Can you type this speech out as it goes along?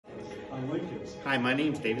Hi, my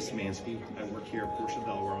name is David Szymanski. I work here at Porsche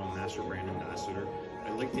Delaware. I'm a Master Brand Ambassador.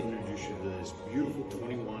 I'd like to introduce you to this beautiful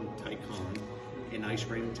 21 Taycan in ice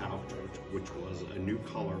cream metallic, which was a new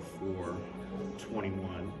color for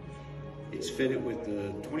 21. It's fitted with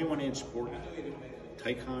the 21-inch sport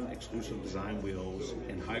Taycan exclusive design wheels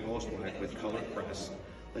in high gloss black with colored press.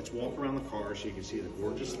 Let's walk around the car so you can see the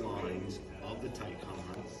gorgeous lines of the Taycan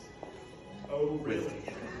with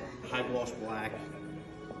high gloss black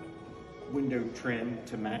window trim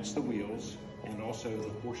to match the wheels, and also the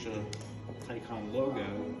Porsche Taycan logo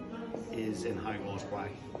is in high gloss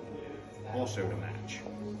black also to match.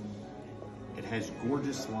 It has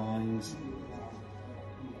gorgeous lines.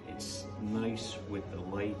 It's nice with the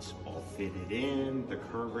lights all fitted in, the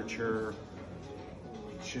curvature.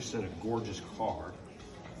 It's just a gorgeous car.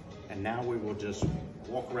 And now we will just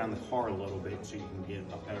walk around the car a little bit so you can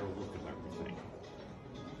get a better look of everything.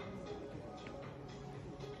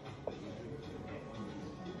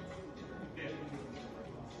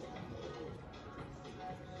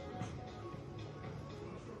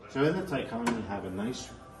 So in the Taycan, you have a nice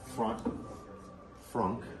front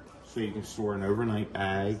trunk, so you can store an overnight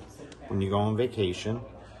bag when you go on vacation.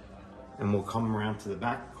 And we'll come around to the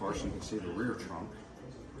back of the car so you can see the rear trunk.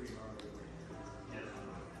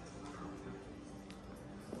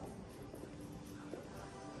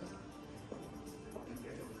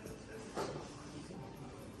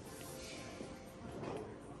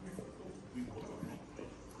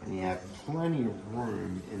 And you have plenty of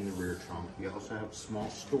room in the rear trunk. You also have small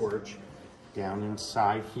storage down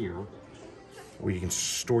inside here where you can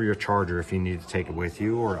store your charger if you need to take it with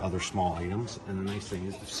you, or other small items. And the nice thing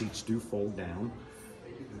is the seats do fold down.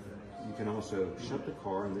 You can also shut the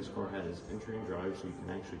car, and this car has entry and drive, so you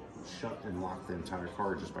can actually shut and lock the entire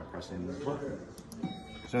car just by pressing this button.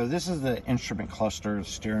 So this is the instrument cluster, the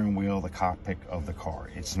steering wheel, the cockpit of the car.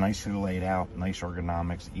 It's nicely laid out, nice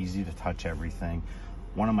ergonomics, easy to touch everything.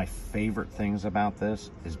 One of my favorite things about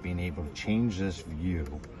this is being able to change this view.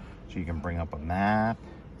 So you can bring up a map,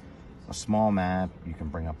 a small map, you can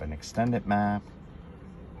bring up an extended map,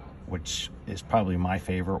 which is probably my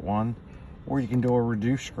favorite one, or you can do a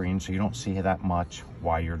reduced screen so you don't see that much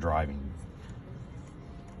while you're driving.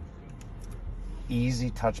 Easy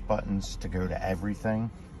touch buttons to go to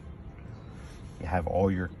everything. You have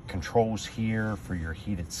all your controls here for your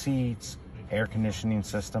heated seats, air conditioning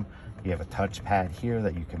system. You have a touch pad here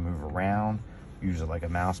that you can move around, use it like a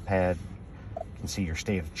mouse pad. You can see your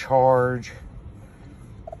state of charge.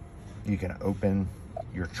 You can open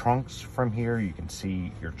your trunks from here. You can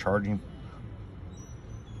see your charging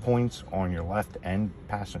points on your left and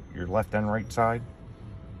right side.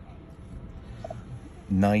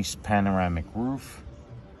 Nice panoramic roof.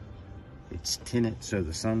 It's tinted so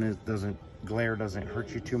the glare doesn't hurt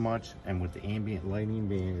you too much, and with the ambient lighting,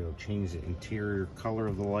 being able to change the interior color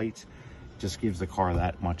of the lights just gives the car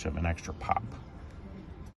that much of an extra pop.